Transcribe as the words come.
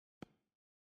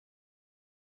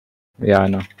Yeah, I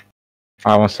know.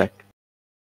 Alright, one sec.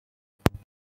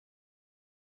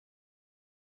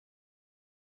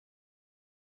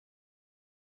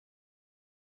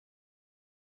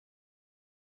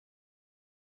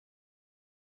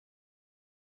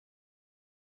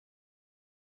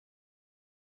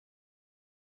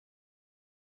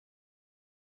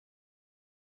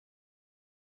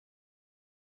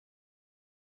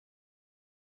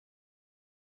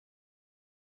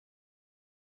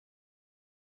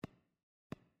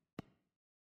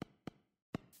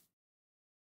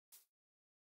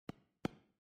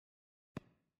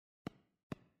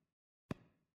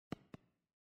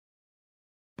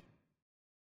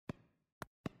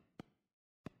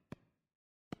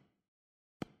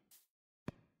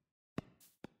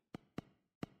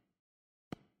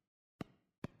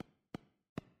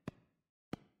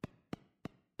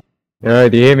 Do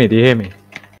you hear me? Do you hear me?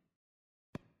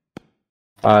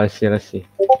 Let's see, let's see.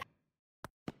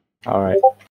 Alright.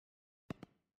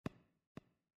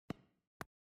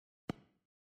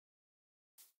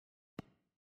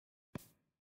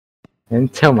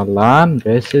 Inter Milan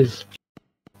versus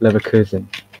Leverkusen.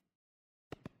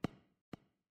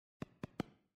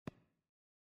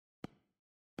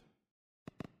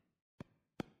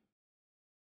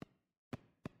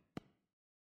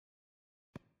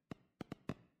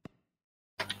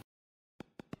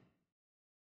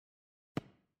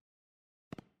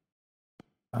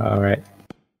 Alright.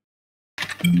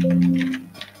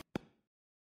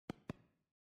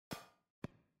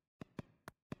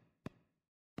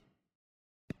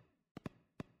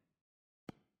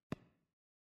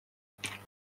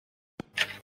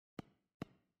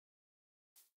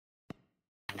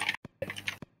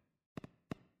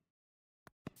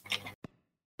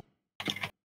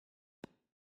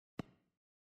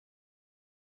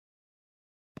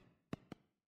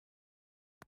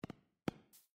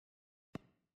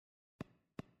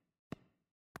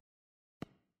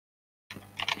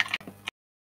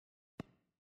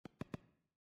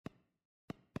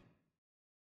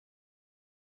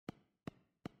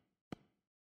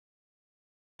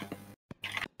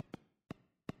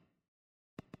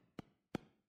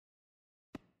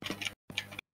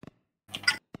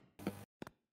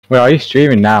 Wait, are you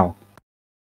streaming now?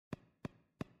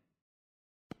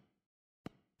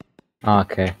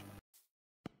 Okay.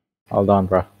 Hold on,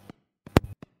 bro.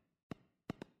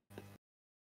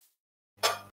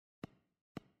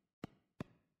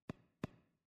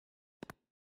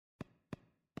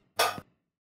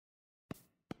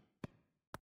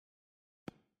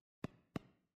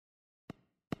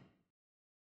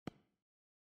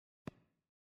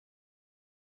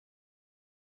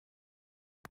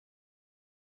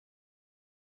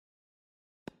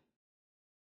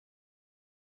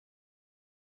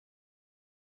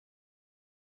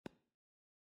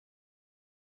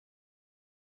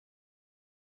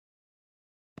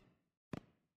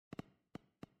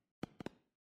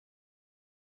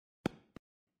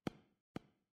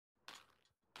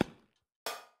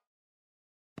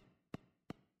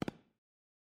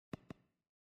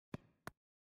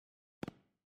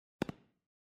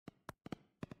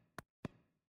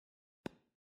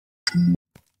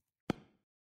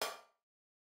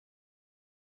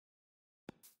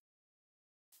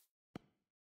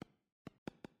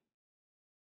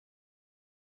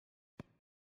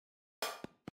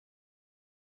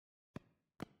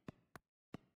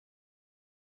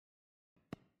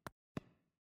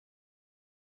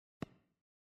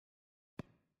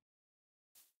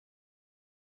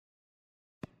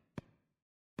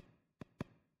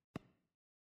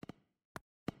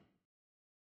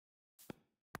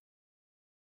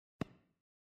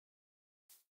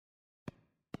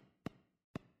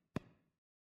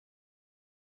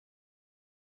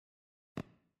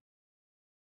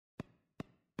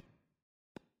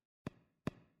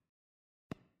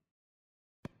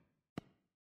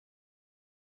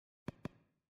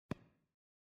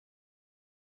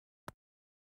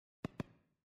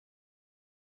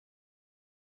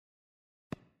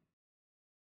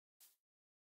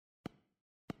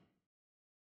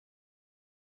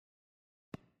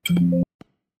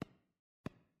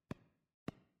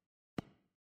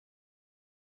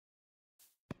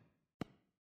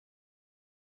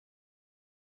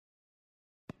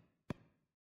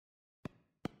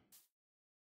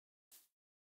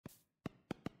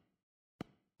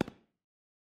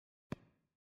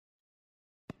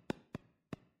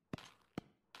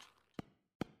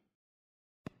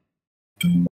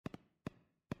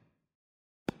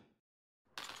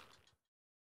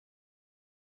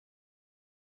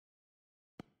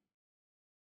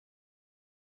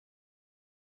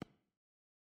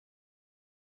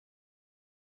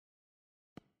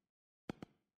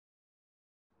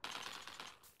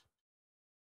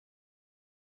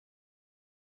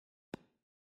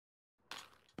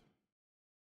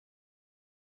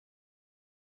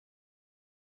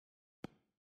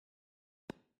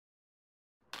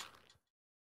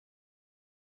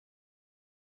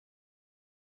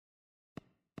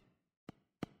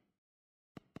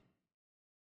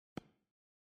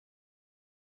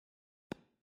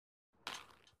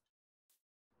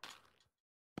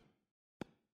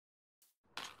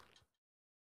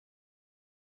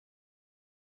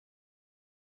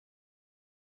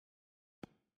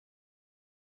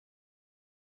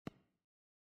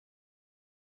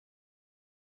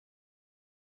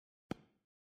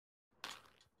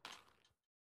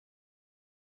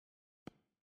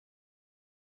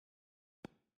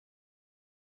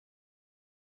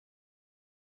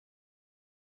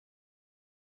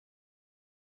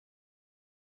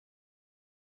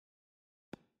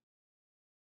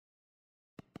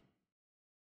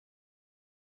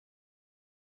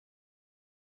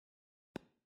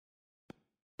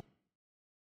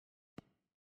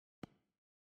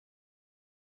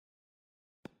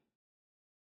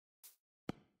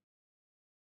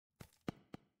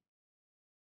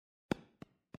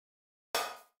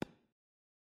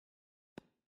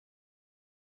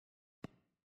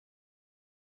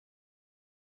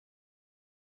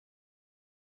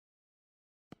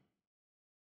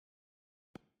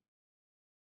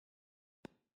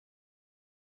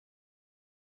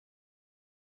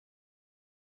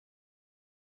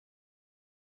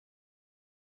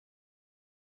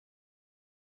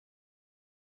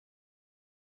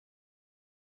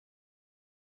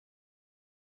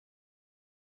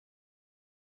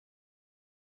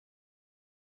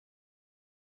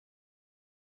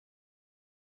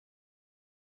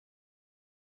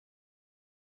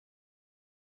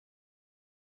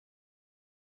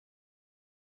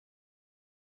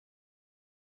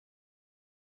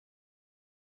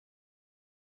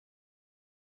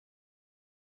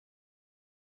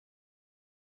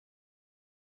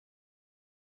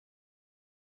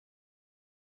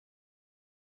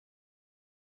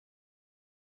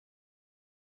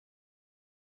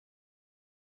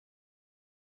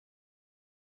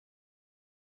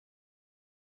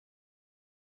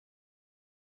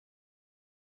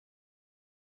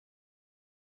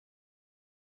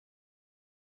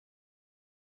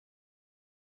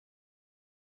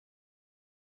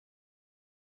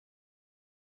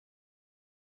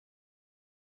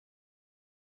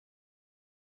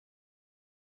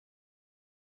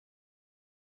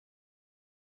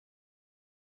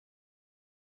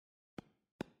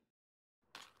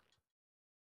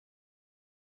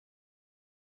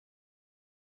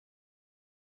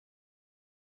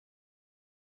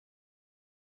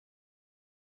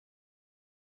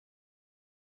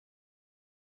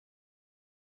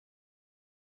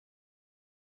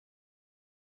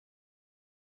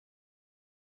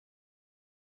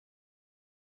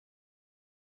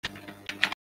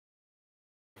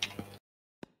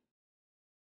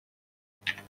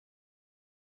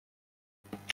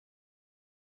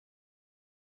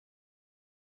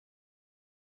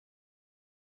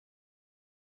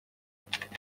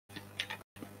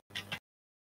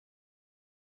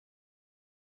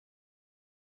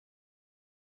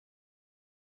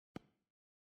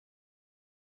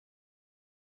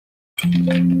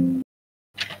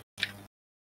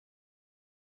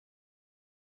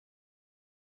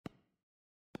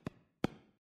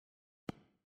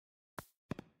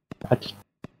 Touch.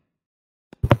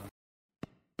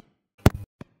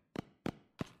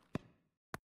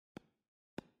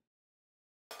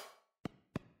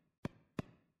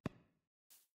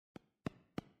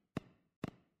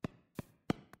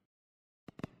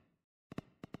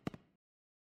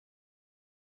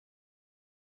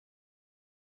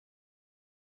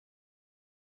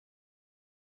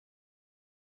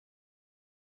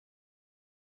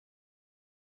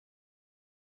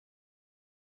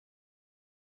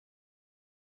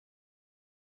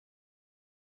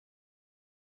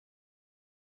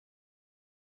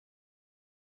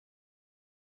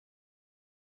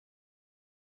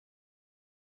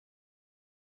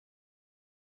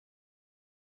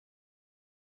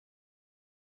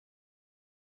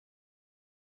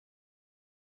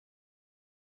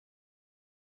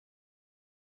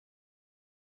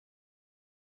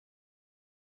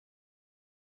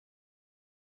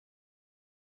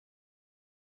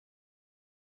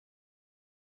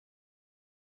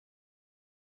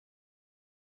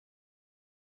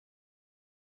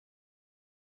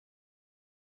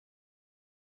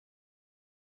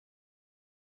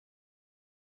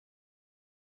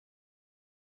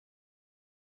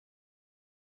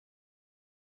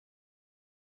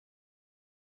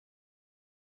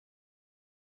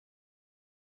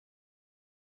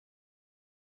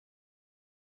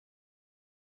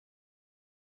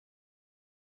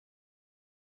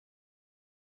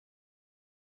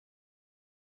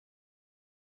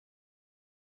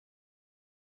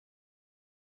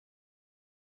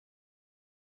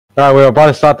 Alright, we're about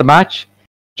to start the match.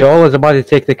 Joel is about to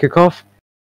take the kickoff.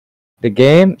 The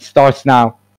game starts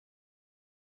now.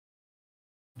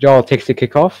 Joel takes the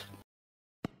kickoff.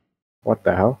 What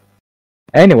the hell?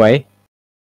 Anyway,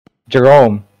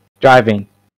 Jerome driving.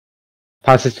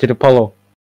 Passes to the Polo.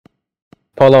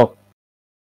 Polo.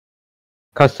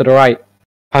 Cuts to the right.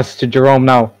 Passes to Jerome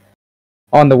now.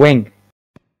 On the wing.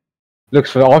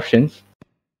 Looks for options.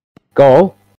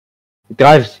 Goal. It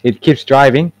drives. It keeps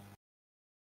driving.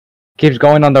 Keeps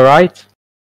going on the right.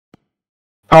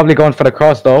 Probably going for the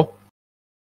cross though.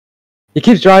 He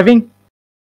keeps driving.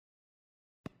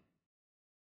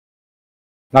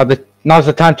 Now's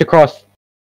the time to cross.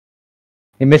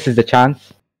 He misses the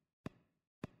chance.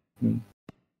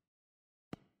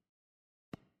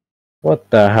 What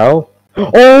the hell?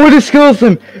 Oh, it skills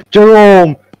him!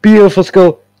 Jerome! Beautiful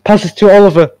skill. Passes to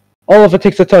Oliver. Oliver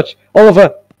takes the touch.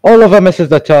 Oliver misses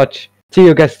the touch.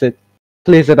 Theo gets it.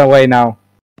 Plays it away now.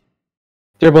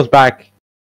 Dribbles back.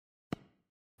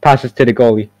 Passes to the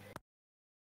goalie.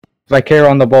 Vicario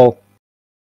on the ball.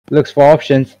 Looks for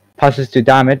options. Passes to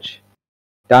Damage.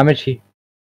 Damage.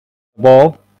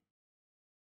 Ball.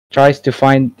 Tries to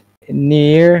find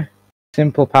near.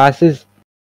 Simple passes.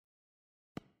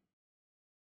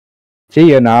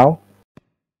 Theo now.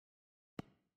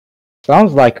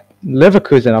 Sounds like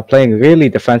Leverkusen are playing really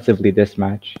defensively this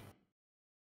match.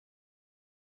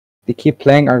 They keep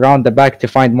playing around the back to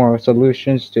find more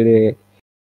solutions to the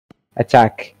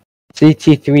attack.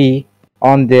 CT3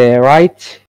 on the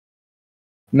right.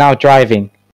 Now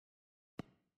driving.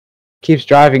 Keeps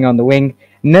driving on the wing.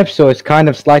 Nipso is kind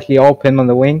of slightly open on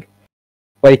the wing.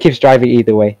 But he keeps driving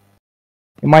either way.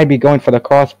 He might be going for the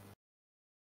cross.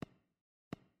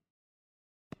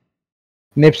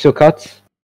 Nipso cuts.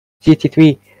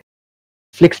 CT3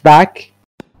 flicks back.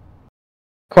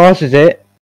 Crosses it.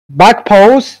 Back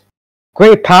post.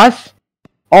 Great pass.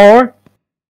 Or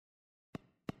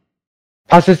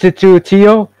passes it to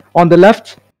Theo on the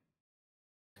left.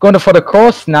 Going for the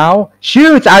cross now.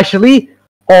 Shoots actually.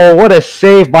 Oh, what a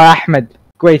save by Ahmed.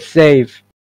 Great save.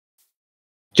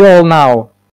 Joel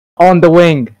now. On the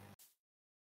wing.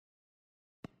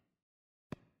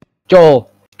 Joel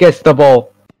gets the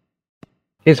ball.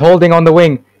 He's holding on the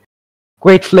wing.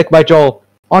 Great flick by Joel.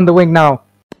 On the wing now.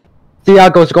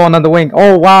 Thiago's going on the wing.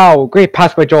 Oh wow. Great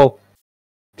pass by Joel.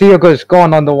 Thiago's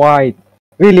going on the wide.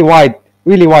 Really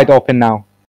wide open now.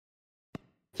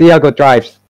 Thiago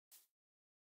drives.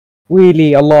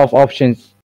 Really a lot of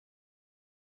options.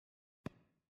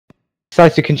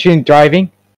 Decides to continue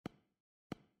driving.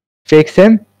 Fakes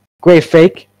him. Great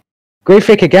fake. Great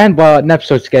fake again, but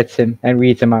Nepsos gets him and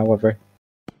reads him, however.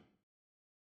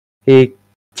 He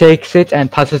takes it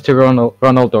and passes to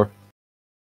Ronaldo.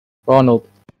 Ronald.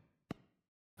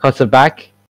 Cuts it back.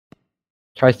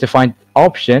 Tries to find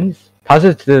options.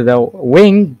 Passes to the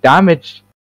wing. Damage.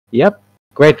 Yep.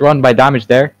 Great run by Damage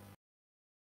there.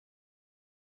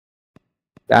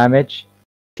 Damage.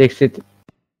 Takes it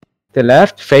to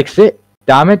left. Fakes it.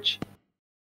 Damage.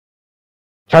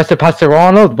 Tries to pass to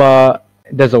Ronald, but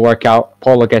it doesn't work out.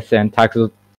 Paulo gets in,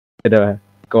 tackles to the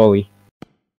goalie.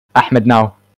 Ahmed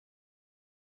now.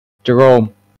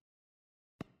 Jerome.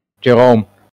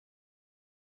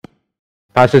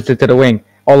 Passes it to the wing.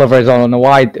 Oliver is on a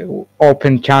wide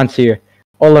open chance here.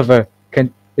 Oliver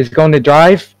is going to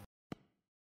drive.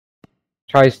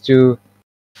 Tries to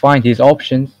find his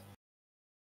options.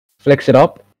 Flicks it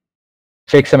up.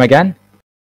 Fix him again.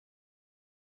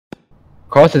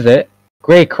 Crosses it.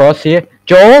 Great cross here.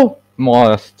 Joel!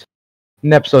 Modest.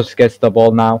 Nepsos gets the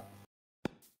ball now.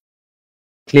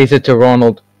 Clears it to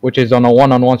Ronald, which is on a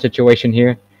one-on-one situation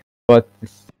here. But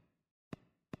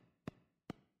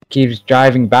keeps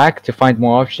driving back to find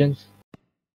more options.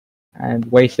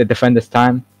 And wastes the defender's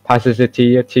time. Passes it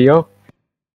to Tio.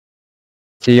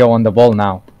 Tio on the ball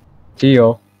now.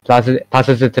 Tio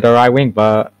passes it to the right wing,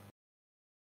 but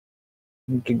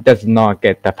does not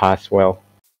get the pass well.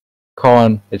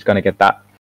 Cohen is gonna get that.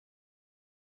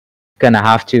 Gonna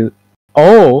have to.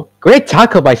 Oh, great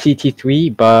tackle by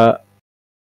CT3, but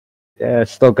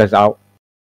still goes out.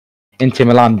 Into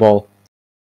Milan ball.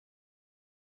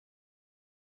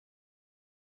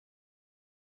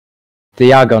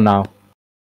 Thiago now.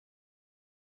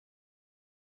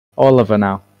 Oliver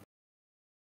now.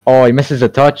 Oh, he misses a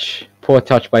touch. Poor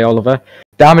touch by Oliver.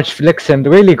 Damage flicks him.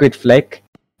 Really good flick.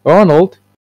 Ronald.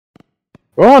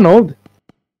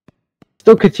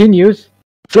 Still continues.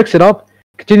 Flicks it up.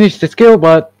 Continues to skill,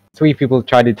 but 3 people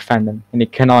try to defend him. And he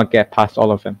cannot get past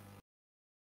all of them.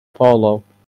 Paulo.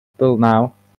 Still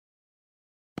now.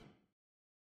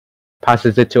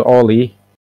 Passes it to Ollie.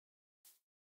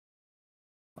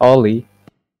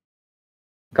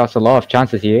 Got a lot of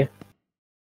chances here.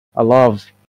 A lot of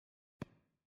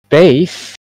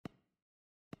space.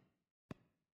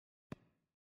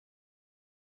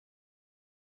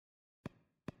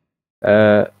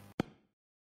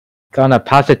 Gonna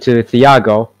pass it to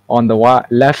Thiago on the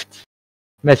left.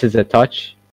 Misses a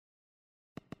touch.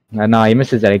 No, he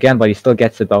misses it again, but he still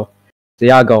gets it though.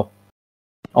 Thiago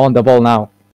on the ball now.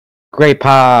 Great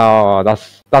power.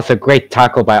 That's a great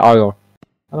tackle by Oro.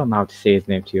 I don't know how to say his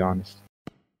name, to be honest.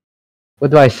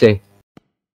 What do I say?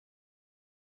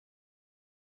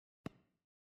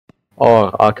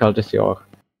 Or I'll just say Or.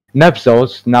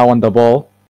 Nepsos now on the ball.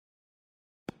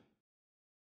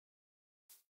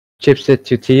 Chips it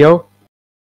to Tio.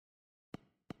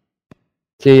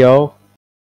 Tio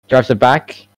drives it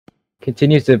back.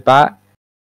 Continues to bat.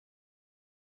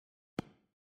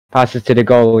 Passes to the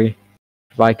goalie.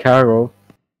 Vicaro.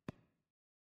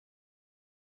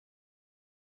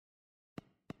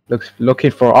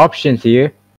 Looking for options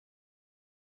here.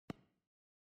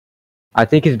 I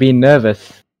think he's being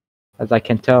nervous, as I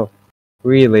can tell.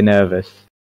 Really nervous.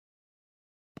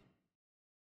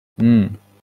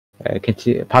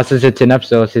 Passes it to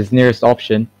Nepsos, his nearest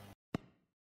option.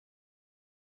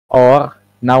 Or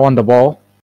now on the ball.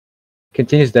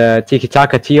 Continues the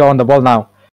tiki-taka. Tio on the ball now.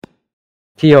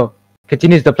 Tio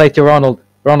continues the play to Ronald.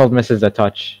 Ronald misses the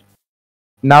touch.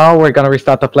 Now we're gonna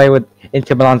restart the play with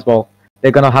Inter Milan's ball.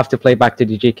 They're gonna have to play back to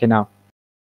the GK now.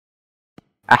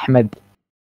 Ahmed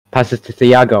passes to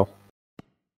Thiago.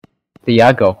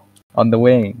 Thiago on the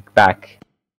wing back.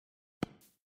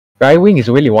 Right wing is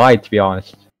really wide, to be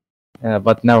honest.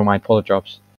 But never mind, Paulo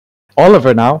drops.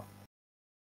 Oliver now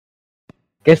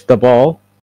gets the ball.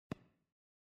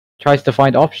 Tries to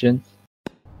find options.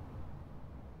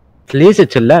 Clears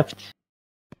it to left.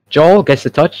 Joel gets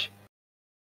the touch.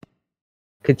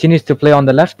 Continues to play on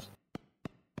the left.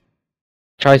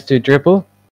 Tries to dribble.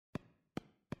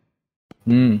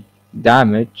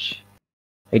 Damage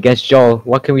against Joel.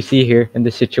 What can we see here in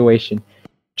this situation?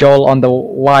 Joel on the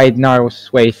wide, narrow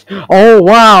space. Oh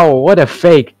wow! What a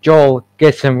fake! Joel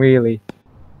gets him really.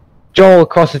 Joel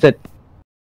crosses it.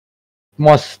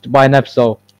 Must by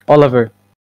Nepso. Oliver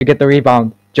to get the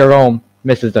rebound. Jerome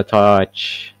misses the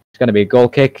touch. It's gonna be a goal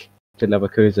kick to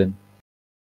Leverkusen.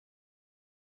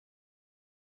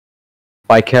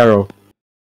 By Caro.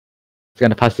 It's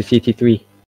gonna pass to CT3.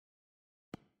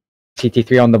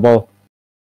 CT3 on the ball.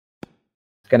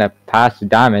 It's gonna pass to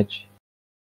Damage.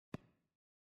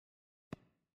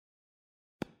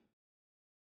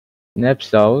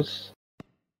 Nepsos.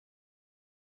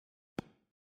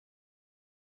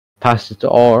 Passes to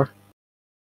Or.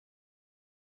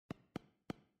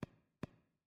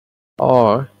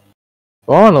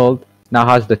 Ronald now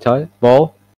has the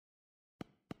ball.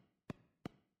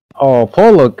 Oh,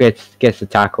 Paulo gets the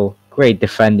tackle. Great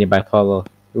defending by Paulo.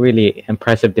 Really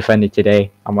impressive defending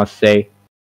today, I must say.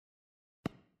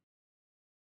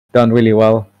 Done really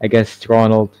well against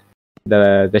Ronald,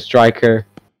 the striker.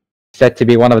 Said to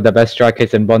be one of the best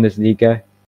strikers in Bundesliga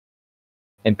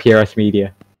in PRS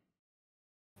media.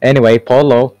 Anyway,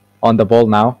 Polo on the ball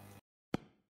now.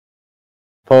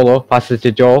 Polo passes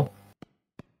to Joel.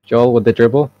 Joel with the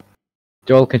dribble.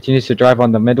 Joel continues to drive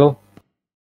on the middle.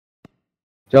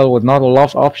 Joel with not a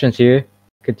lot of options here.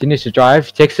 Continues to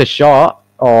drive. Takes a shot.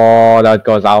 Oh, that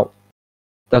goes out.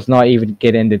 Does not even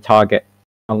get in the target.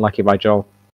 Unlucky by Joel.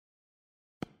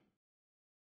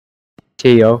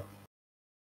 Tio.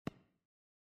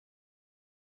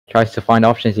 Tries to find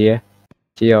options here.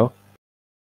 Tio.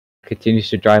 Continues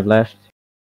to drive left.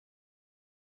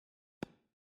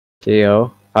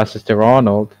 Tio. Passes to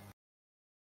Ronald.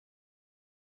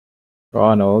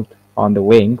 Ronald on the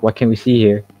wing. What can we see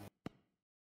here?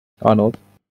 Ronald.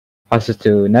 Passes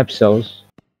to Nepsos.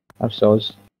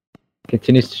 Nepsos.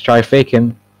 Continues to try fake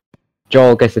him.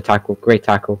 Joel gets the tackle. Great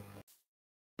tackle.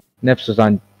 Nepsos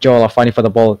on Joel are fighting for the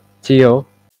ball. Tio.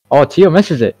 Oh, Tio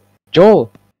misses it.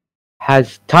 Joel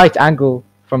has tight angle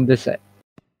from this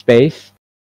space.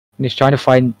 And he's trying to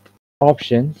find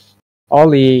options.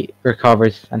 Ollie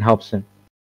recovers and helps him.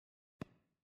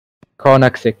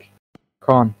 Kronaksik.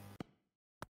 Kron.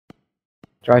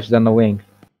 Drives down the wing.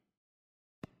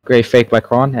 Great fake by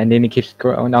Kron, and then he keeps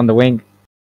going on the wing.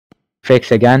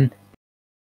 Fakes again.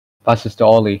 Passes to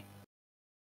Ollie.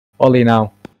 Ollie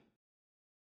now.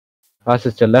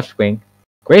 Passes to left wing.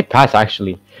 Great pass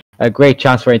actually. A great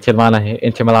chance for Inter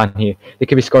Milan here. They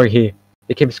could be scoring here.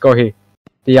 They could be scoring here.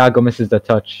 Thiago misses the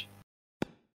touch.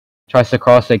 Tries to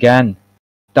cross again.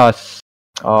 Does.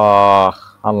 Oh,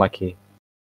 unlucky.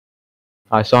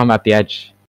 I saw him at the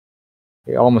edge.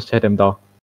 He almost hit him though.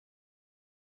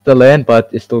 Still in,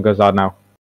 but it still goes out now.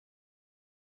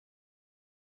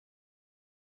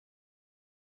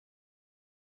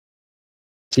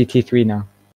 CT3 now.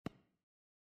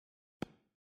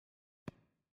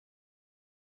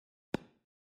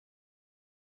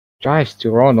 Drives to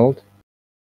Ronald.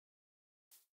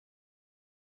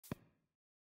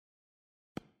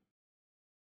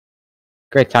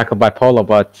 Great tackle by Polo,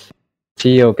 but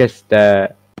Tio gets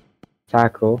the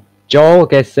tackle. Joel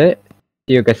gets it.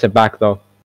 Tio gets it back though.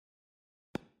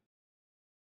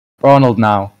 Ronald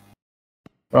now.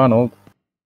 Ronald.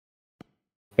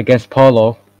 Against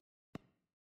Polo.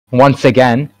 Once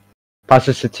again.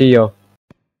 Passes to Tio.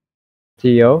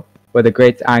 Tio with a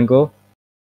great angle.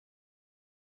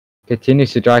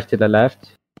 Continues to drive to the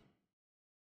left.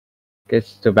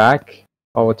 Gets to back.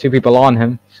 Oh, with two people on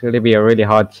him. It's going to be a really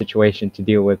hard situation to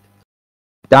deal with.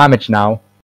 Damage now.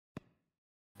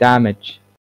 Damage.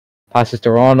 Passes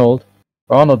to Ronald.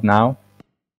 Ronald now.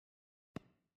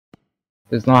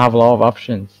 Does not have a lot of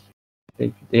options.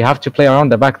 They have to play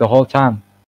around the back the whole time.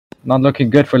 Not looking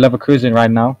good for Leverkusen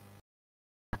right now.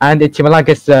 And Inter Milan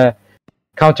gets the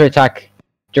counter attack.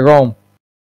 Jerome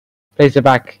plays it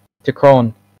back to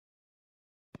Kron.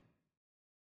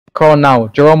 Kron now.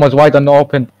 Jerome was wide on the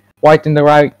open. Wide in the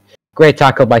right. Great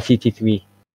tackle by CT3.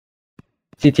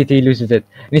 CT3 loses it.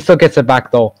 And he still gets it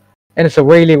back though. And it's a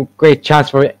really great chance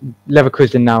for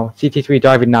Leverkusen now. CT3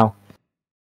 driving now.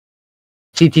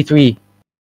 CT3.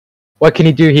 What can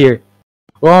he do here?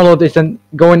 Ronald is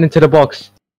going into the box.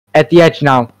 At the edge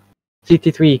now.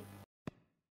 CT3.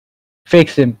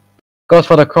 Fakes him. Goes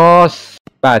for the cross.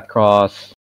 Bad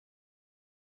cross.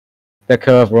 The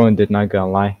curve ruined it, not gonna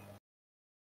lie.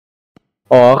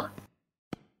 Or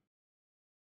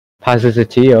passes to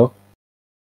Tio.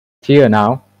 Tio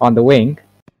now on the wing.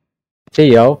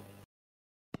 Tio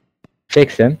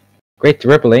fakes him. Great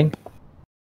dribbling.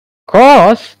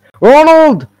 Cross!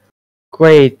 Ronald!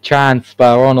 Great chance,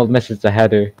 but Ronald misses the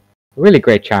header. Really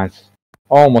great chance.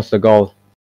 Almost a goal.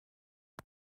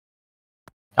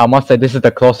 I must say this is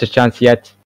the closest chance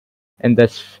yet in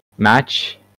this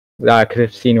match that I could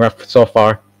have seen so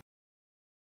far.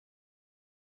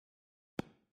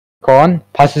 Kron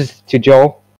passes to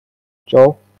Joel.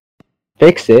 Joel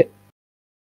fakes it.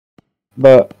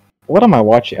 But what am I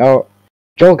watching? Oh,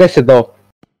 Joel gets it though.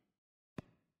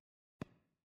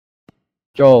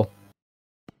 Joel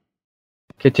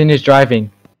continues driving.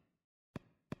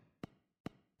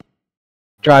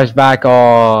 Drives back.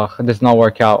 Oh, it does not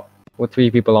work out with three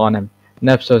people on him.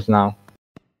 Nepsos now.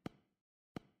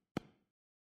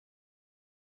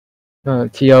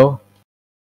 Tio.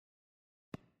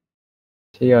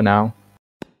 Tio now.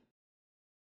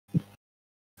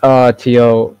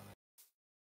 Tio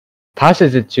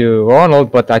passes it to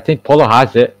Ronald, but I think Polo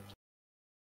has it.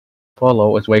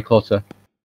 Polo is way closer.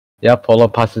 Yeah, Polo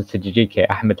passes to GGK.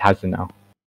 Ahmed has it now.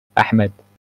 Ahmed.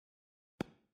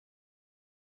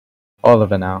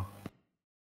 Oliver now.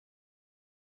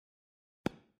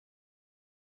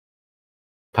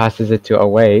 Passes it to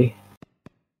away.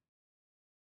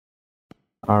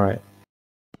 Alright.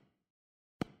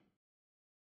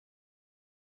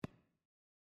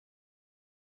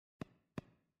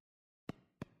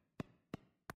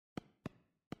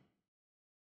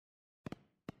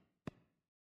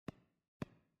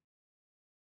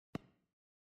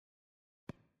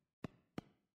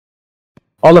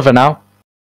 Oliver now.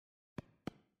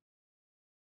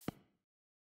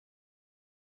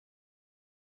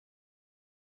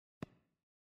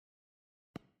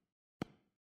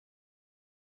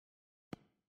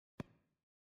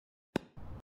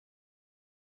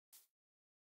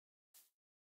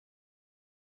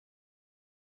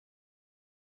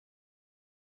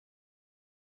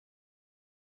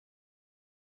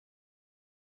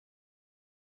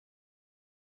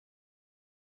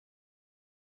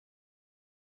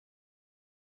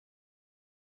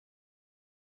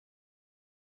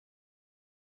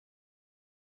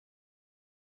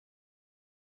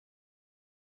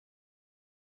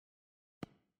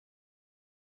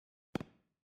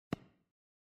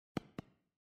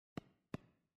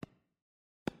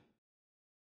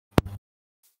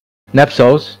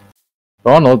 Nepsos.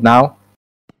 Ronald now.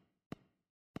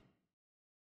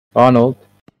 Ronald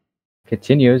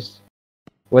continues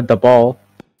with the ball.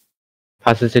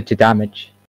 Passes it to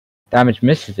Damage. Damage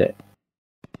misses it.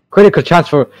 Critical chance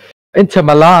for Inter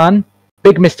Milan.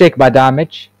 Big mistake by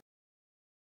Damage.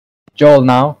 Joel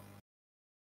now.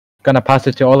 Gonna pass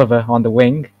it to Oliver on the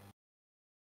wing.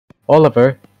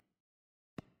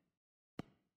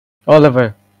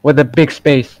 Oliver with a big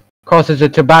space. Crosses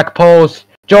it to back post.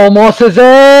 Joel Mosses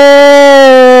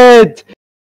it!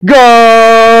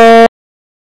 Goal!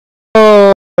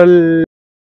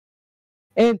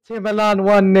 Inter Milan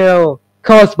 1-0.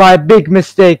 Caused by a big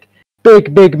mistake.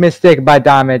 Big mistake by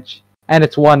Damage. And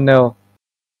it's 1-0.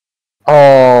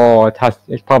 Oh,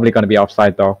 it's probably gonna be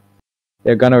offside though.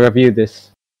 They're gonna review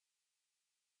this.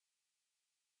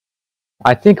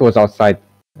 I think it was outside.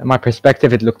 In my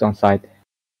perspective, it looked onside.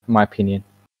 In my opinion.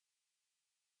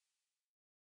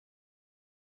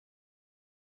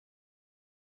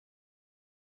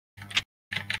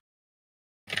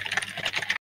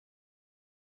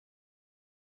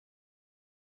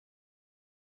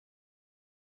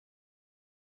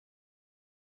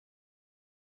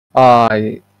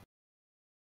 Uh,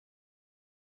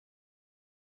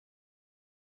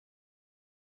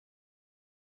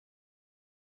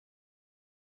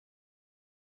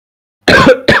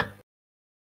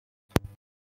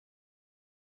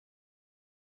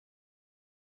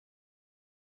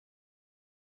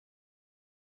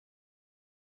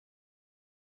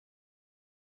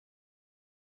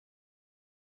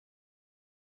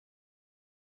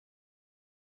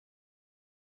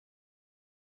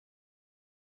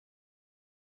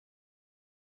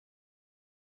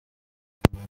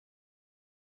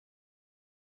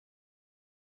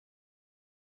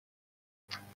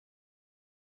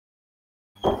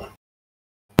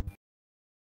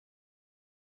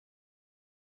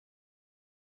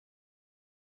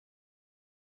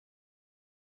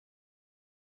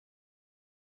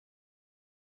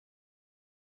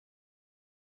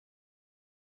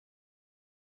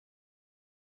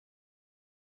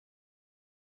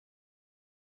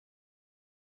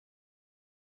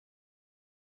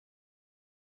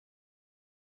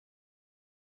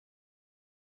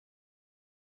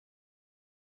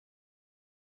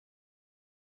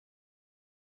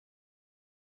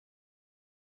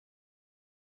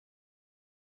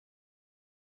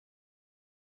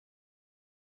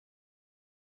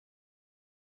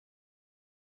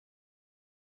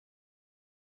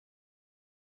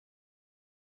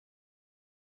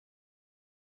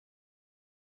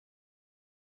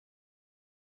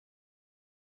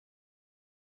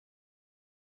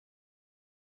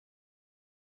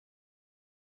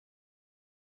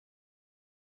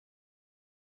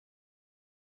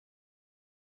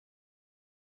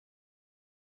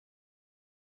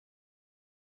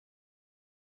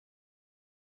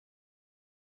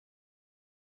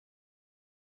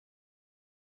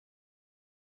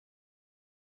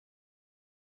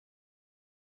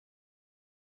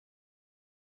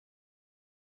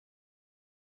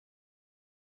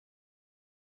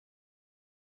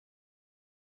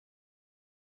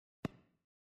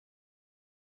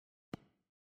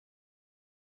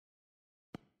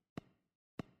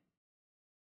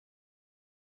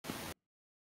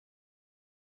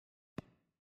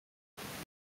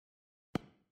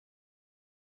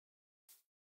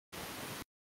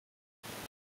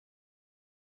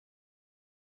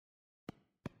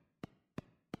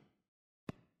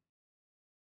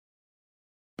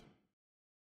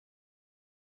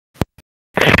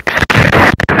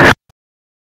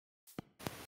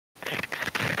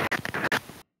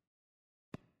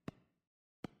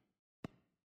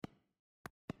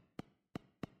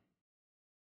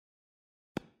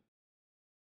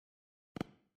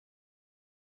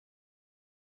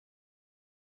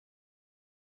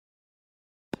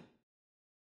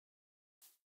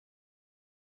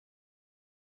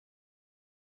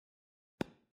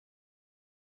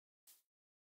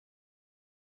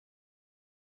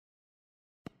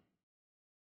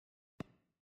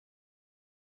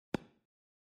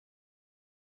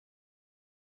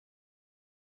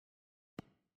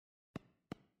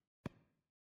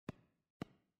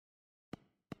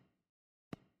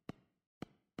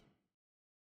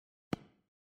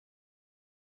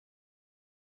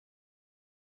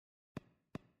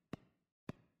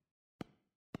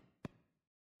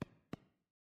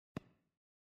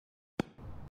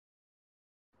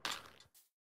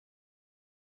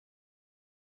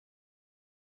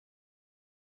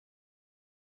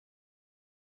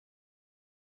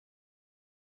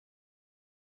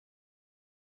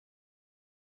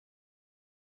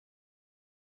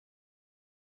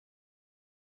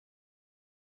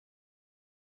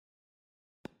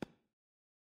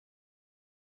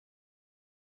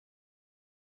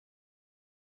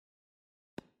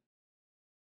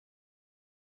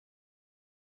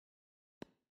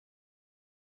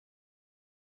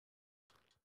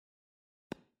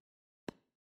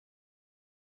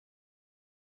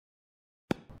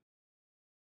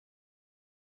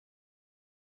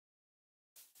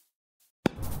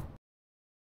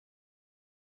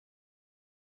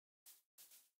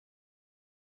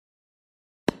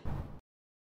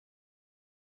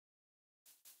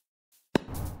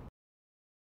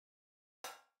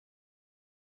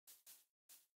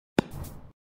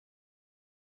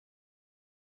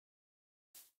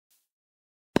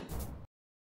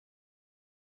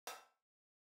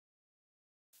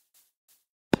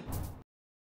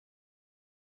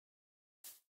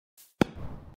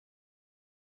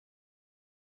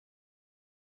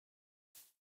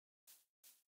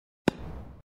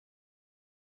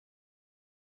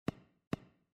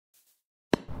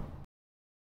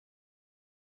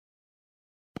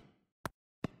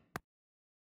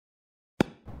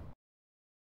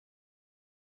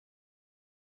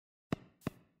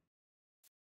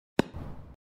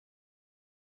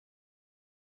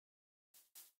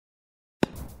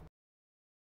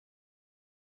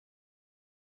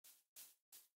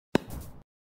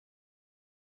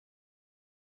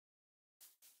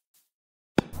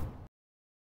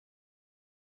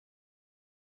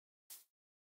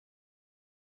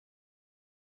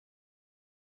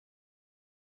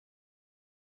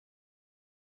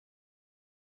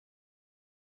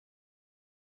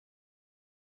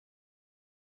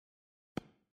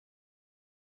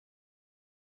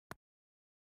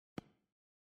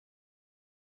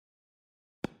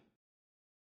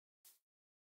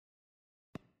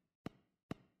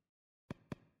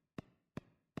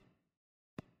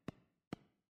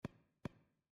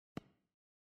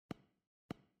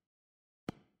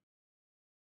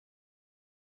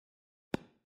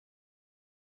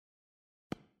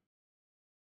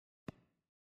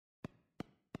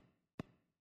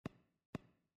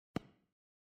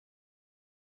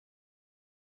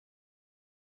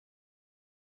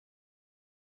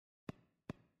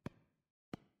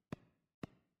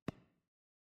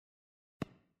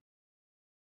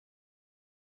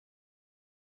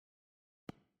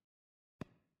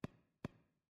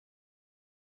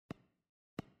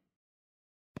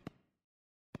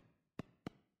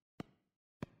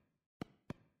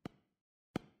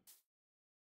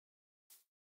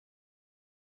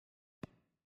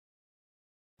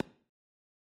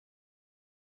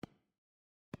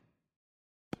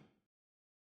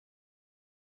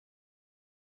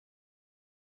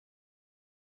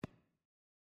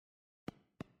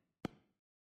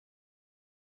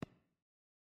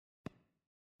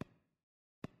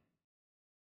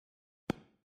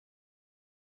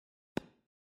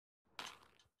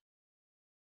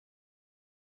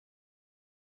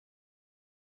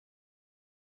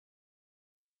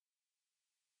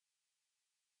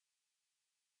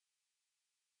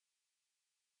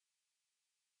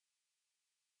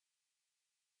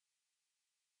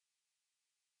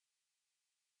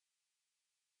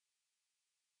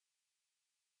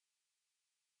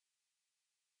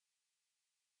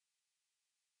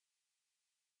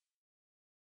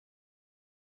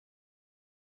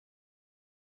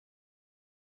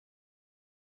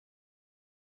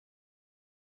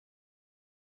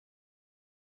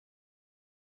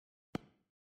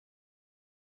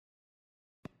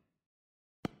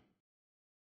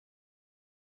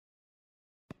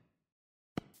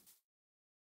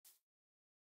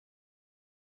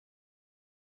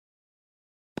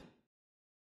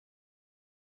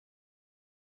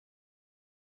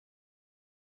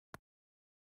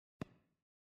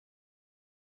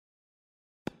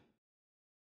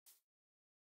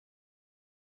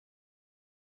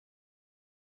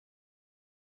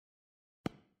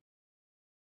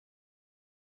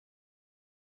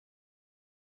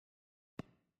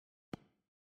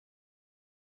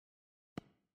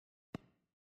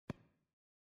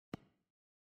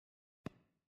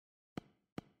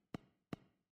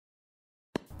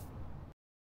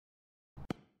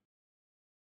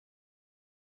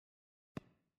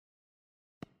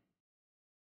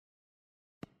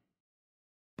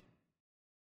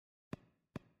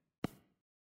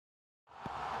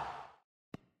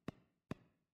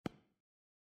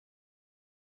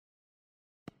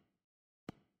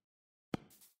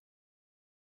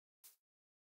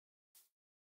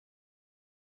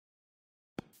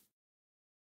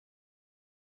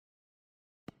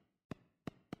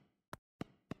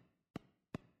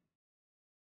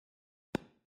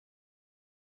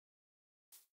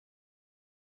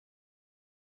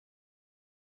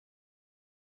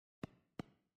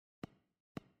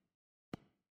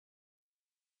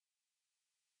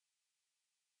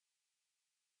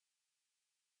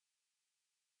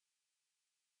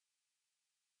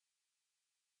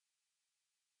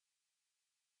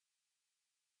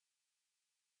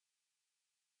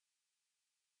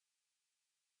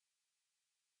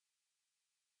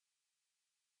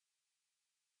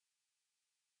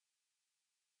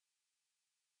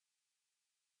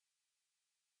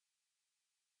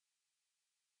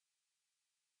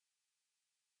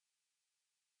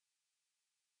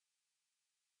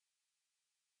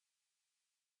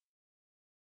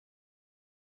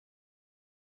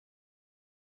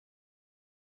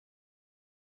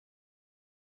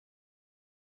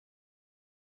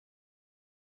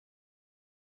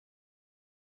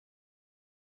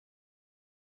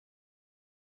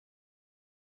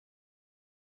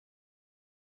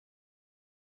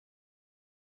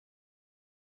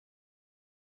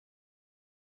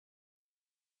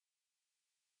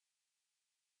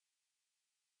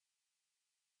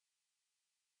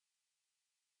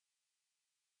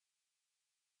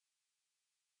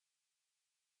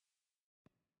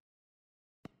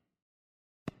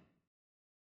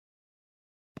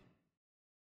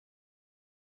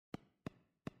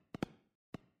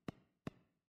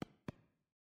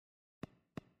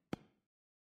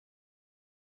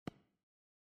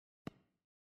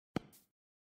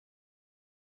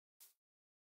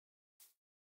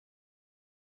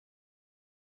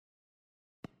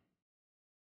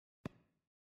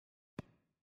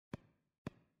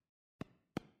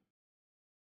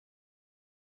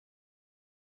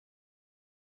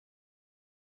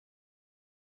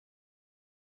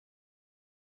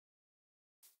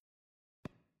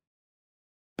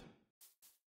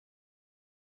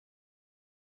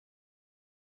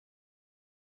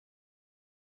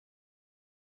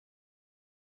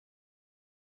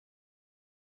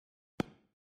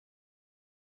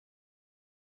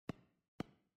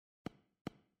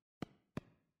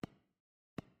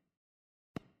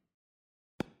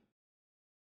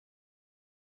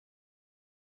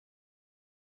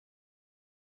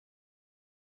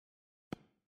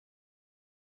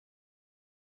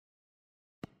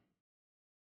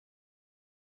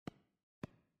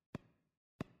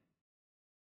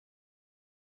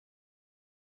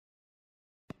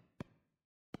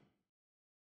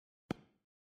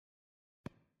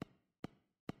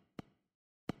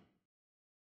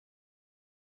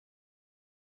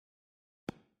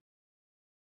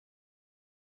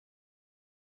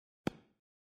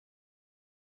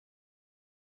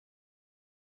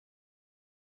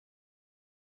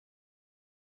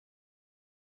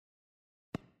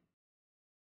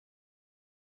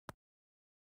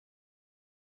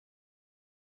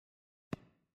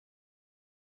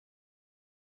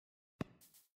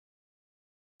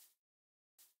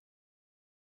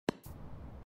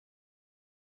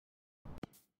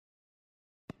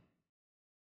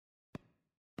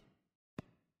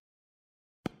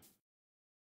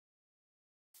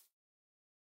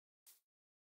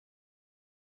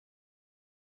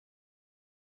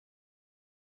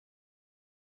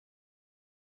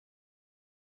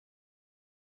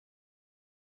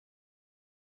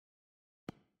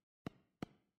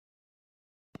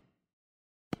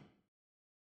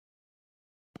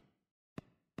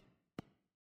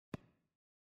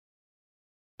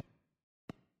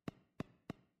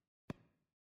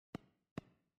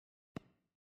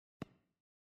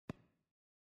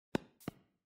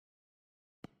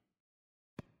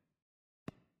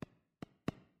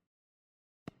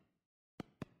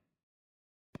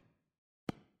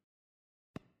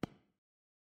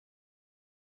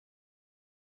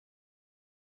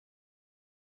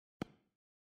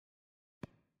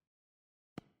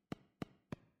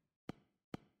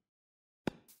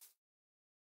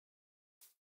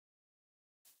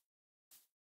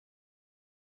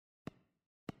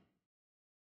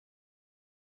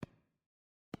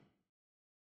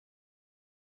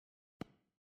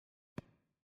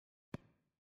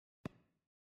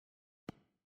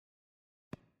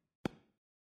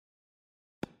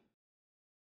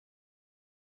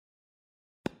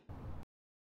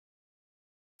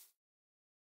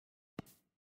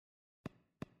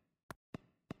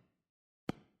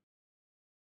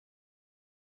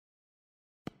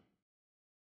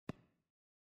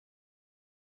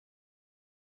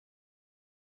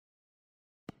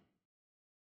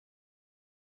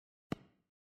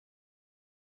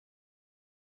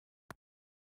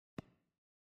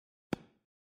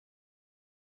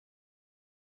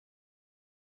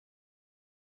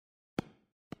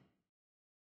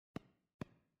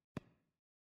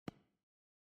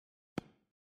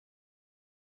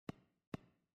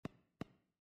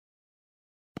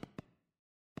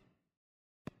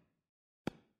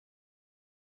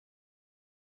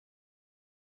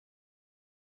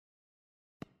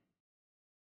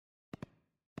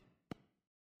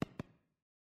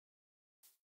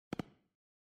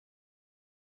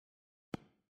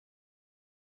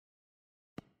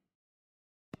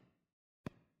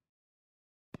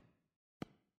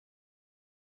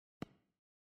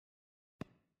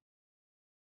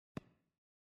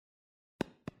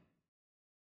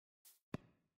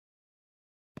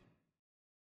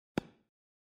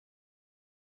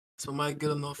 Is my mic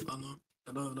good enough? I know.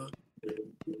 Hello.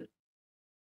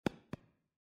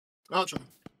 Outro.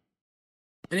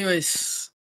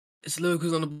 Anyways, it's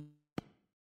Leverkusen on the.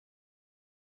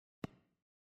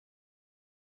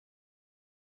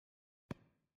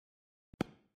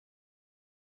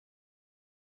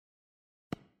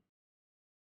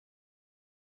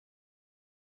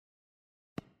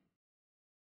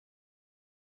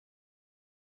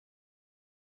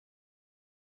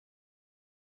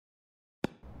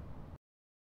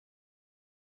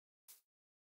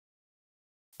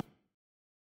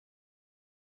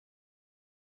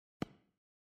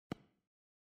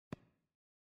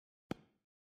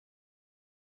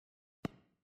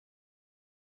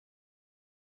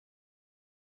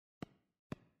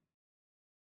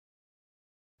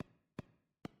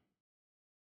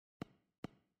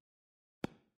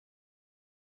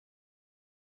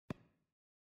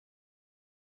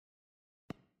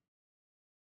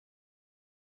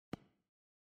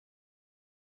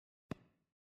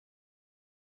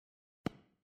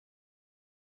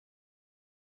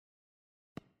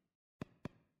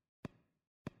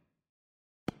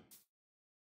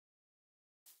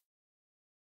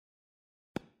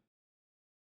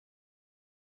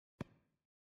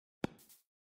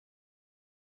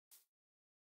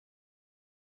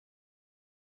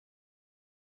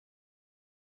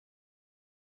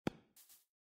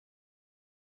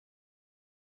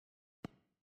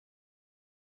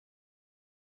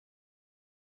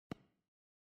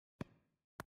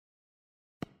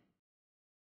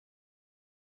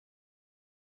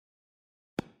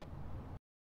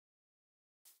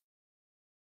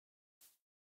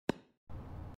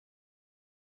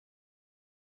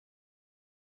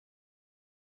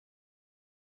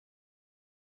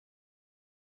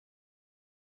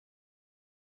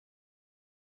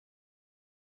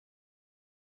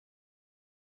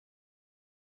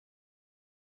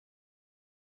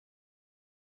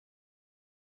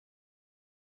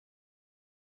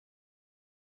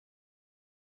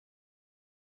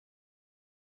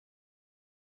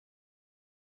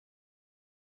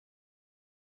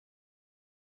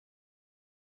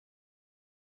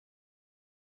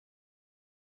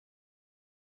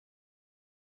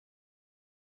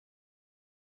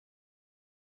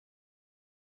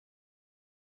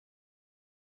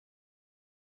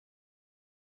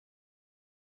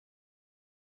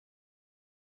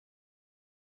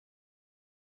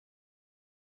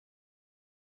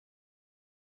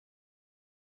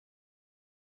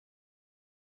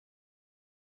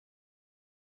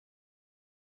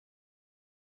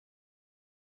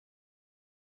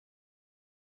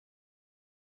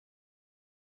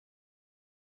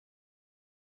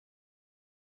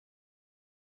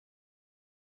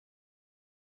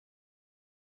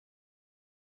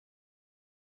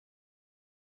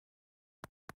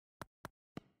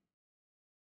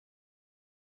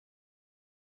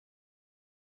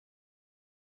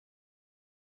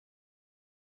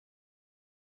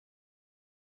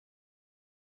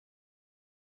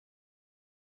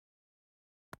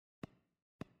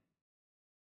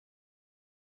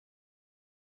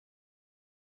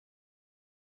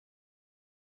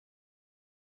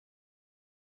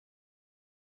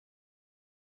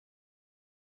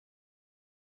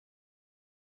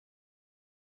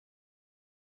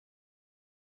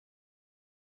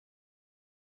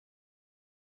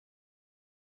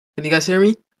 Can you guys hear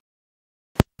me?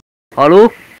 Hello?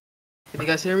 Can you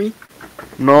guys hear me?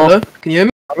 No. Hello? Can you hear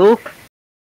me? Hello? Can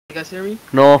you guys hear me?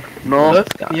 No. Hello?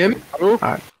 Can you hear me? Hello?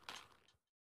 Alright.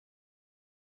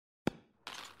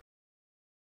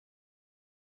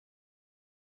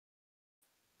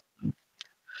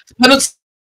 Penalty.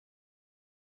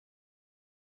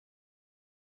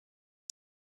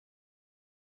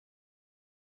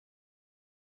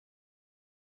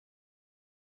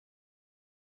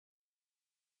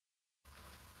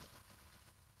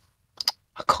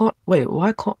 I can't. Wait,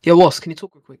 why can't. Yeah, Ross, can you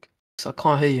talk real quick? I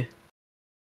can't hear you.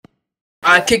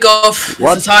 Alright, kick off.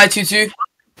 What? It's a tie 2-2.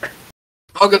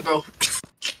 All good, bro.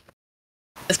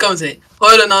 Let's go and say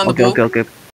Polo now on the ball. Okay.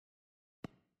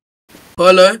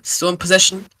 Polo still in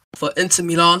possession for Inter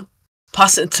Milan.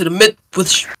 Pass it into the mid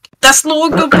with. That's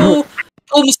not a good ball.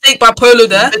 Full mistake by Polo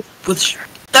there. With.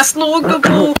 That's not a good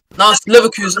ball. Now it's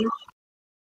Leverkusen.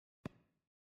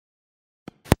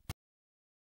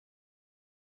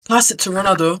 Pass it to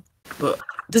Ronaldo, but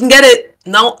doesn't get it.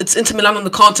 Now it's Inter Milan on the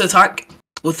counter attack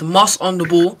with Moss on the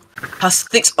ball. Has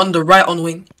Thix on the right on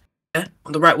wing. Yeah,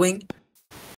 on the right wing.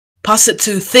 Pass it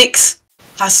to Thix.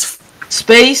 Has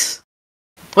space.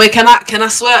 Wait, can I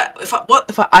swear? What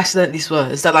if I accidentally swear?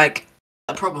 Is that like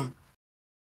a problem?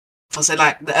 If I say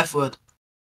like the F word?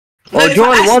 Oh,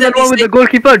 Joel, 1-1 with the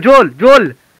goalkeeper. Joel.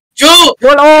 Joe!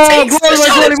 Goal! Oh, Takes goal! the My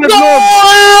shot! goal!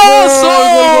 It's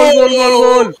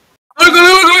My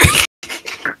goal!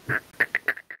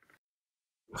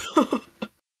 Goal!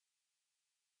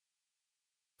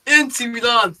 Inter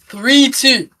Milan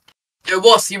 3-2. Yo,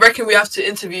 boss, you reckon we have to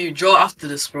interview Joe after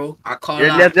this, bro? I can't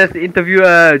Yeah, lie. let's interview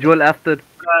Joel after.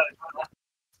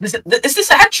 Is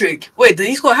this a hat trick? Wait, did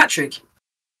he score a hat trick?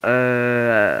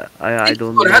 I He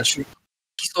don't scored a know. hat trick.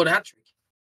 He scored a hat trick.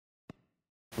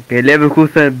 Okay,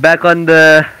 Leverkusen back on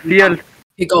the field.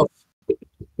 Kick off.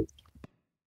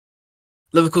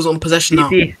 Leverkusen on possession now.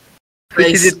 CT.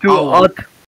 Switches Place it to out. out.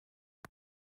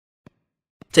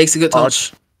 Takes a good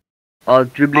touch.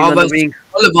 Out dribbling on the Alves. wing.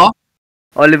 Oliver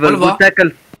Oliver, good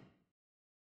tackle.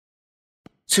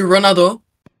 to Ronaldo.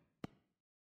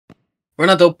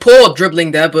 Ronaldo, poor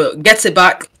dribbling there, but gets it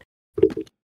back.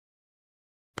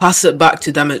 Pass it back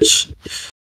to Damage.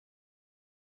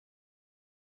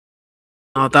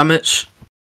 Now Damage.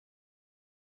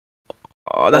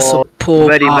 Oh, that's a poor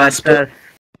very pass. bad pass.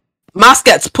 Mas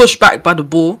gets pushed back by the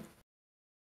ball.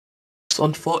 It's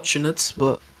unfortunate,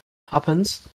 but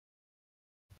happens.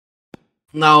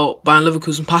 Now Bayern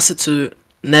Leverkusen pass it to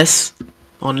Ness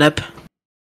or Nep.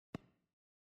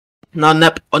 Now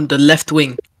Nep on the left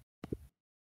wing.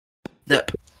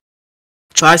 Nep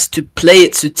tries to play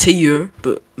it to Tio,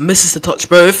 but misses the touch.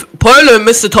 Bro, if Polo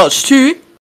missed the touch too.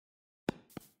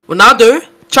 Ronaldo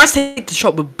tries to take the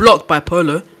shot, but blocked by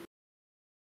Polo.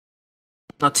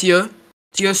 Now Tio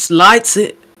slides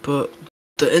it, but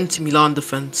the Inter Milan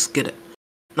defense get it.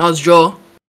 Now it's Joe.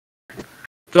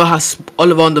 Joe has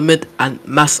Oliver on the mid and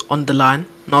Mas on the line.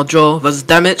 Now Joe versus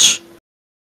Damage.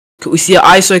 Could we see an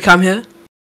ISO cam here?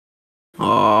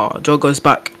 Oh, Joe goes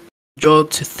back. Joe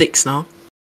to Thix now.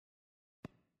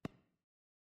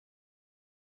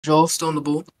 Joe still on the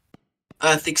ball.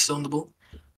 Thix still on the ball.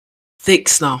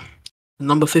 Thix now.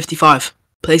 Number 55.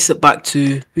 Place it back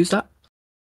to... Who's that?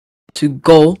 To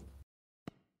Goal.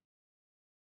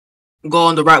 Goal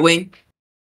on the right wing.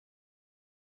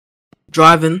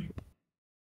 Driving.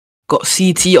 Got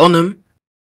CT on him.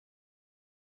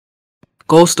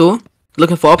 Goal still.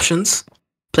 Looking for options.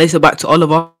 Place it back to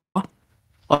Oliver.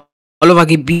 Oliver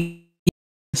get beat,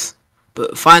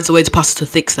 but finds a way to pass it to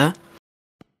Thix there.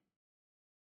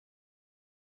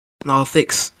 Now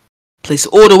Thix plays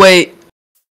all the way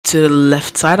to the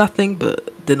left side, I think,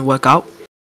 but didn't work out.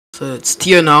 So it's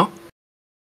Tio now.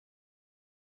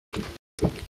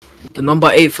 The number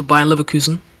 8 for Bayern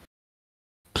Leverkusen.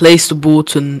 Plays the ball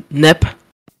to Nep.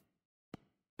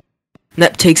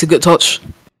 Nep takes a good touch.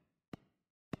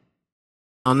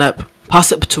 Now Nep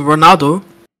pass it to Ronaldo.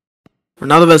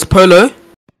 Ronaldo versus Polo.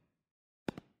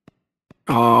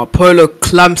 Oh, Polo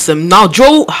clamps him. Now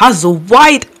Joe has a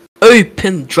wide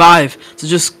open drive to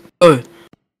just go.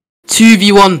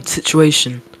 2v1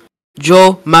 situation.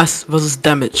 Joe, Mas versus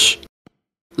Damage.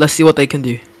 Let's see what they can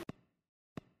do.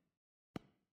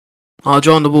 Oh,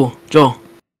 Joe on the ball. Joe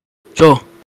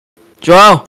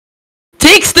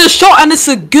takes the shot and it's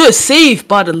a good save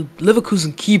by the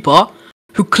Leverkusen keeper,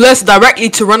 who clears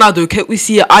directly to Ronaldo. Can we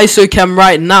see an ISO cam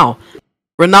right now?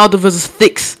 Ronaldo versus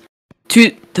Thix.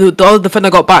 The other defender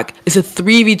got back. It's a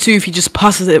 3v2 if he just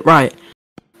passes it right.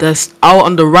 There's out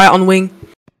on the right on wing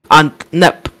and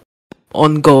Nep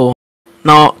on goal.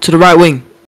 Now to the right wing.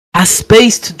 Has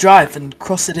space to drive and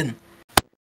cross it in.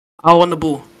 Out on the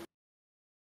ball.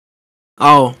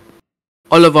 Oh,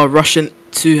 Oliver rushing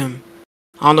to him.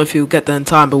 I don't know if he'll get there in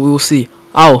time, but we will see.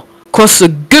 Oh, cross a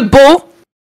good ball.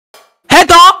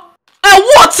 Header! And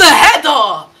what a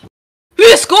header!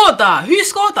 Who scored that?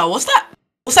 What's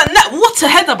that Nep? What a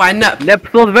header by Nep. Nep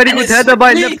scored, very good header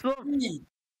by Nep.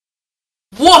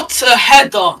 What a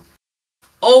header!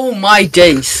 Oh my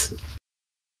days.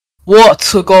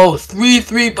 What a goal.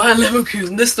 3-3 by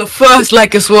Leverkusen. This is the first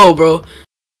leg as well, bro.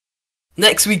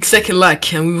 Next week, second leg,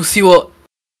 and we will see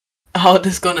how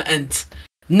this is gonna end.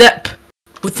 Nep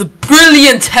with a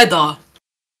brilliant header.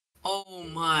 Oh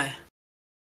my.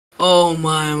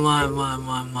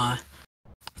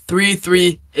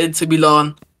 3-3 into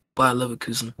Milan by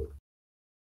Leverkusen.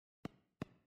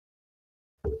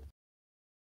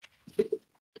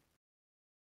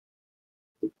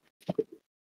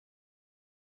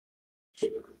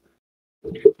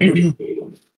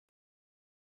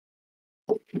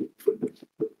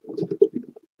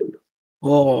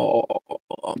 Oh,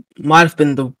 might have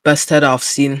been the best header I've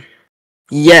seen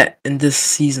yet in this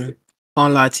season.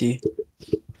 Can't lie to you.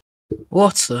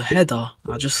 What a header!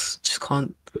 I just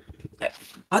can't.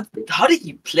 How did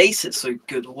he place it so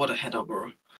good? What a header,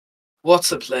 bro!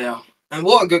 What a player, and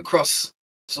what a good cross.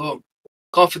 So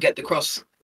can't forget the cross.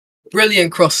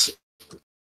 Brilliant cross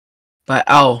by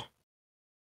Al.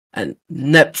 And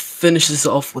Nep finishes it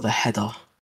off with a header.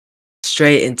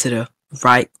 Straight into the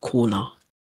right corner.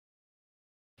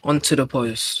 Onto the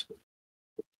post.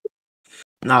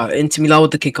 Now, Inter Milan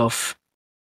with the kickoff.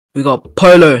 We got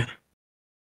Polo.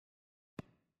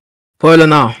 Polo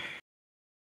now.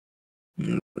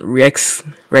 Rex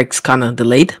kind of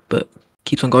delayed, but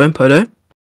keeps on going. Polo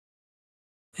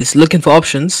is looking for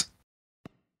options.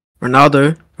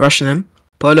 Ronaldo rushing him.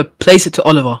 Polo plays it to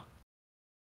Oliver.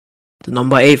 The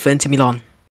number 8 for Inter Milan.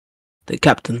 The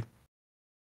captain.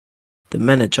 The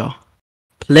manager.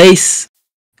 Place.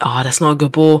 Ah, that's not a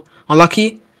good ball.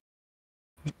 Unlucky.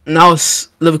 Now it's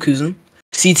Leverkusen.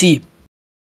 CT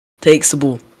takes the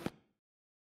ball.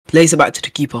 Plays it back to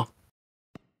the keeper.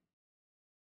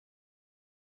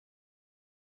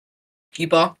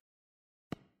 Keeper.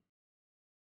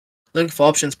 Looking for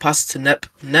options. Pass to Nep.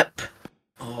 Nep.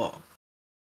 Oh.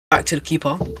 Back to the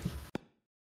keeper.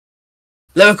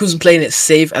 Leverkusen playing it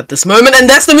safe at this moment. And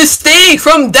that's the mistake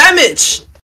from Damage.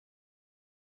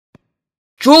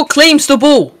 Joe claims the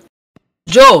ball.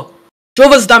 Joe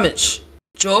versus Damage.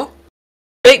 Joe.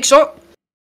 Fake shot.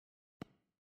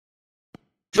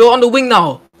 Joe on the wing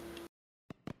now.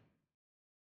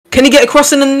 Can he get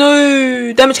across in?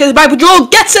 No. Damage gets it back, but Joe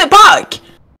gets it back.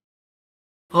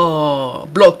 Oh,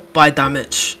 blocked by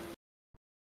Damage.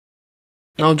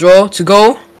 Now draw to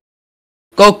go.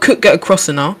 Go could get across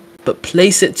it now, but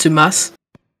place it to Mass.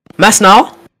 Mass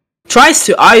now tries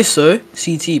to ISO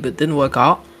CT, but didn't work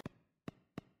out.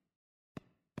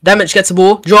 Damage gets the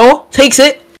ball. Draw takes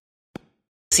it.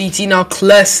 CT now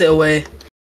clears it away.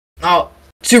 Now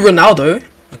to Ronaldo.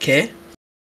 Okay.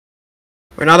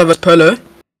 Ronaldo vs Polo.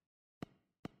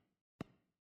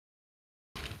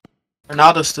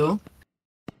 Ronaldo still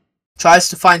tries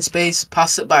to find space.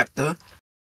 Pass it back though.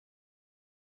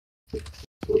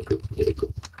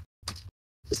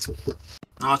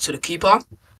 Now to the keeper.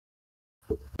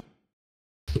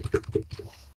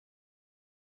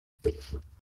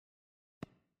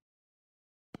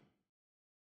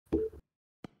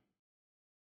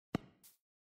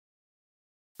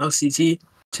 Now CT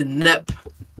to Nep.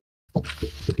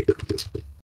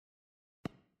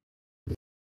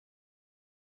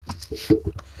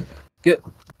 Good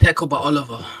tackle by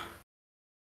Oliver.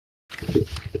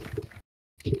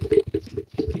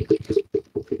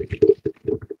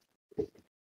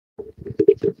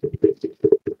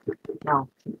 Now,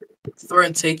 throw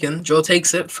and taken. Joe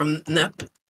takes it from Nep.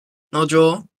 Now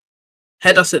Joe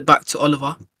headers it back to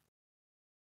Oliver.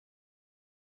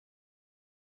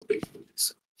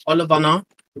 Oliver now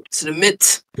to the mid.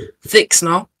 Thicks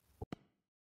now.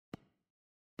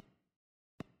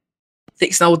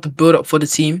 Thicks now with the build up for the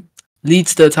team.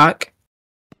 Leads the attack.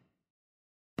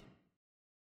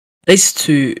 Plays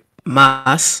to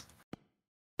Mass.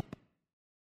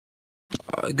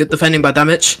 Good defending by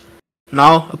Damage.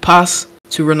 Now a pass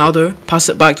to Ronaldo. Pass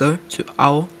it back though to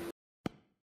Owl.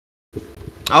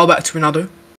 Owl back to Ronaldo.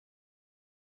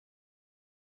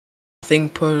 I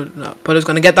think Polo's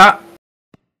gonna get that.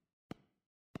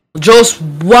 Joe's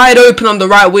wide open on the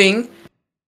right wing.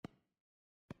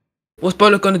 What's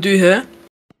Polo gonna do here?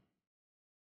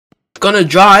 Gonna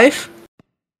drive.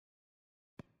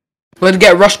 We're gonna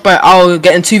get rushed by Owl,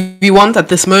 getting 2v1 at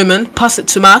this moment. Pass it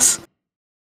to Mass.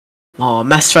 Oh,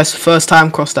 Mass tries the first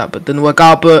time, cross that, but didn't work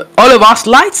out. But Oliver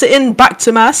slides it in back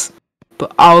to Mass.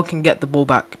 But Owl can get the ball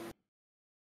back.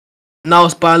 Now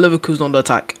it's by Leverkusen on the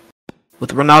attack.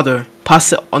 With Ronaldo.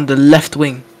 Pass it on the left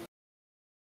wing.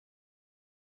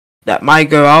 That might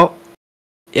go out.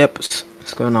 Yep,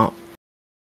 it's going out.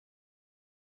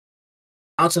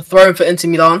 Now to throw for Inter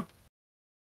Milan.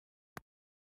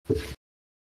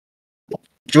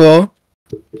 Draw.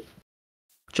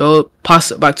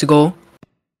 Pass it back to goal.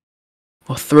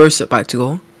 Or throws it back to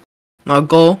goal. Now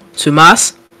goal to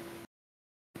Mass.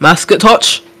 Mass, good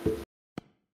touch.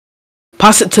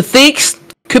 Pass it to Thicks.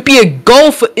 Could be a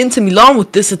goal for Inter Milan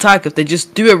with this attack if they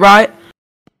just do it right.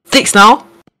 Thicks now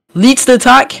leads the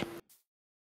attack.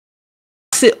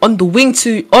 Pass it on the wing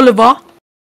to Oliver.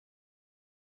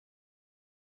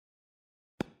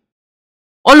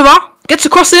 Oliver gets a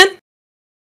cross in.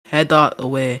 Header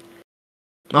away.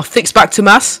 Now Thicks back to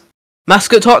Mass. Mass,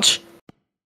 good touch.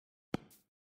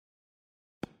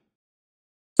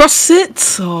 Cross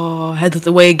it. Oh, headed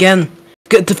away again.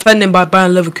 Good defending by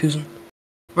Bayern Leverkusen.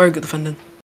 Very good defending.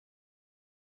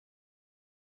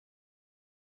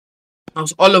 Now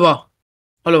it's Oliver.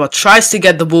 Oliver tries to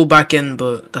get the ball back in,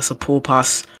 but that's a poor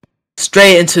pass.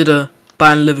 Straight into the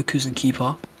Bayern Leverkusen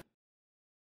keeper.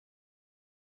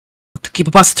 The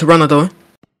keeper passes to Ronaldo.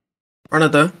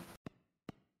 Ronaldo.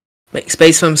 Makes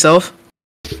space for himself.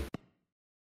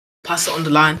 Pass it on the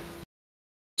line.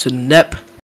 To Nep.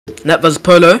 Net versus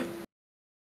Polo.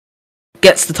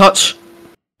 Gets the touch.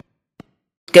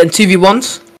 Getting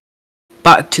 2v1s.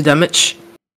 Back to Damage.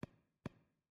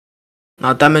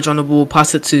 Now Damage on the ball.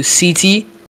 Pass it to CT.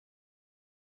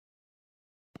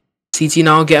 CT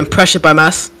now getting pressured by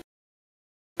Mass.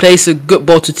 Plays a good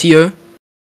ball to Tio.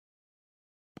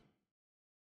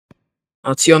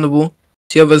 Now Tio on the ball.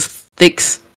 Tio versus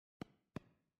Thix.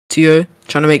 Tio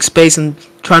trying to make space and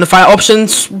trying to find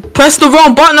options. Press the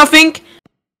wrong button, I think.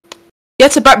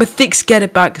 Gets it back, but Thix get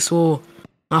it back as well.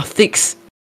 Now Thix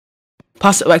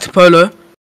pass it back to Polo.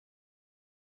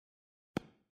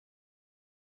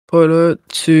 Polo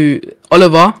to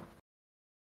Oliver.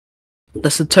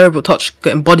 That's a terrible touch,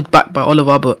 getting bodied back by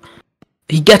Oliver, but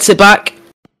he gets it back.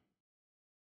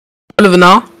 Oliver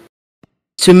now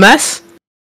to Mess.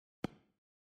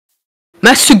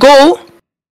 Mess to goal.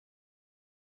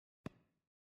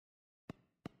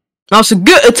 Now it's a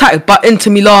good attack by Inter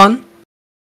Milan.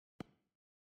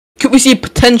 Could we see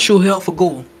potential here for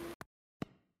goal?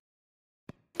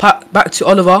 Back to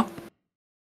Oliver.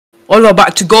 Oliver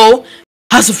back to goal.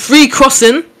 Has a free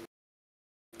crossing.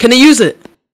 Can he use it?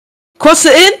 Cross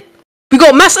it in. We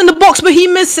got Mass in the box, but he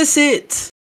misses it.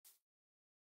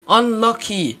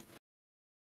 Unlucky.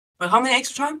 Wait, how many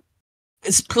extra time?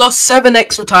 It's +7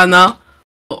 extra time now.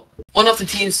 One of the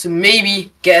teams to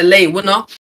maybe get a late winner.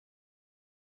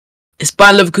 It's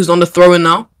Bayern Leverkusen on the throw-in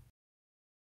now.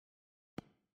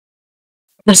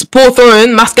 That's a poor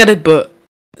throw-in. Mass get it, but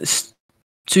it's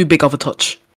too big of a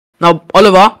touch. Now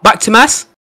Oliver back to Mass.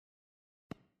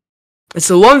 It's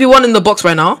a 1v1 in the box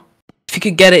right now. If you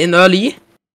could get it in early.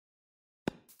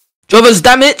 Drovers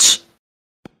Damage.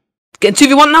 Getting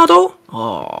 2v1 now though.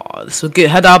 Oh, this is a good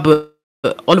header, but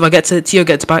Oliver gets it. Tio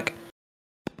gets back.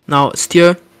 Now it's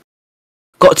Tio.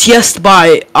 Got TS'd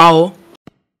by Owl.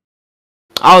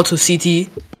 Owl to CT.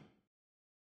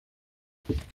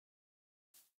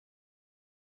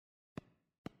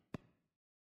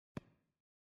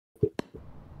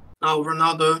 Now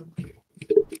Ronaldo.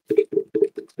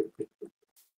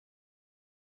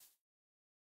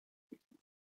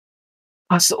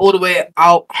 Pass it all the way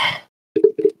out.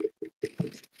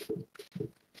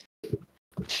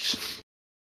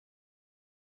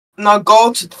 Now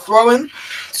go to throw-in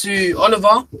to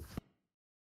Oliver.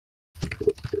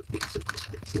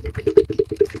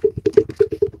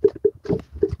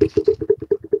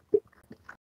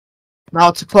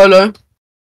 Now to Polo.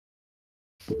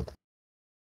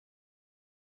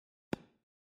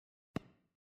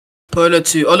 Polo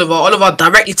to Oliver. Oliver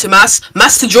directly to Mass.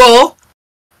 Mass to draw.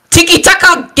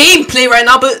 Tiki-taka gameplay right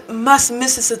now, but Mass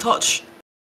misses the touch.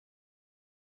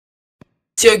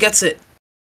 Tio gets it.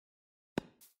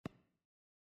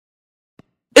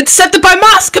 Intercepted by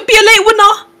Mass. Could be a late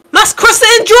winner. Mass cross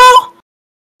it and draw.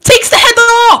 Takes the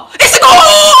header. It's a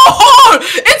goal.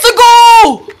 It's a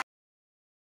goal.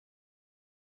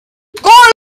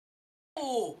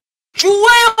 Goal.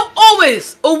 Joel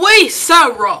always away.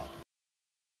 Sarah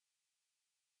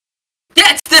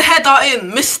gets the header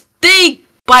in. Mistake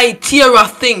by Tio, I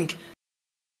think.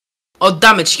 Or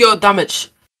Damage. Yo,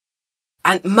 Damage.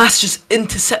 And Mass just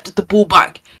intercepted the ball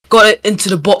back. Got it into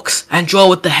the box and draw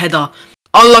with the header.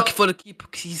 Unlucky for the keeper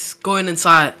because he's going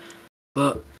inside.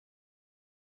 But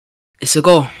it's a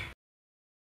goal.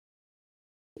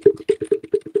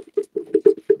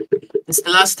 It's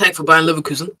the last attack for Bayern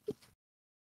Leverkusen.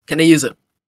 Can they use it?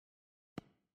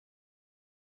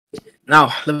 Now,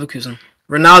 Leverkusen.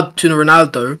 Ronaldo to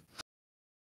Ronaldo.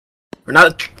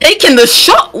 Ronaldo taking the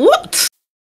shot? What?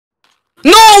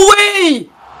 No way!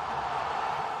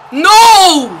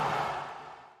 No!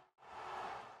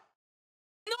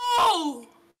 No!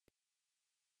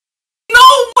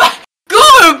 No way!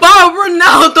 Go by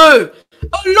Ronaldo!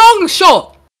 A long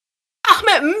shot!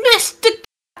 Ahmed missed the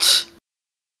catch!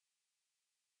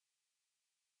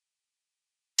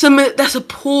 That's a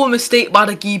poor mistake by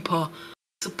the keeper.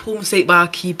 It's a poor mistake by our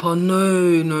keeper.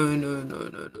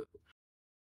 No.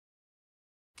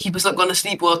 Keeper's not gonna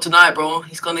sleep well tonight, bro.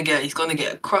 He's gonna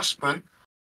get crushed, man.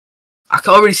 I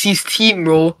can already see his team,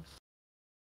 bro.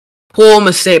 Poor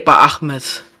mistake by Ahmed.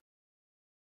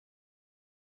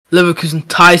 Leverkusen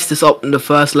ties this up in the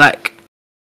first leg.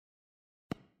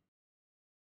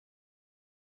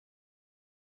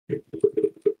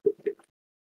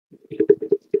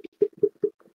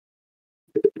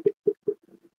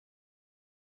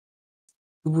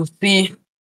 We will see.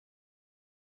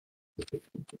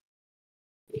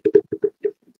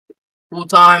 Full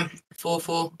time,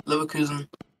 4-4, Leverkusen,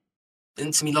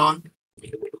 Inter Milan.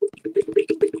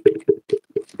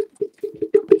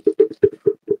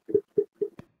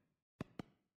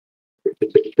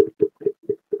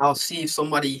 I'll see if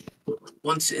somebody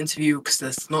want to interview because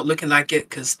it's not looking like it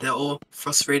because they're all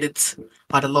frustrated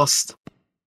by the loss.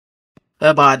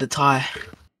 By the tie.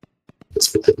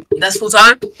 That's full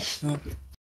time.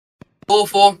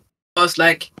 4-4. Most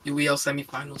like UEL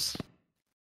semi-finals.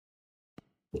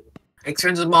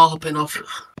 Extrinsic mile hopping off.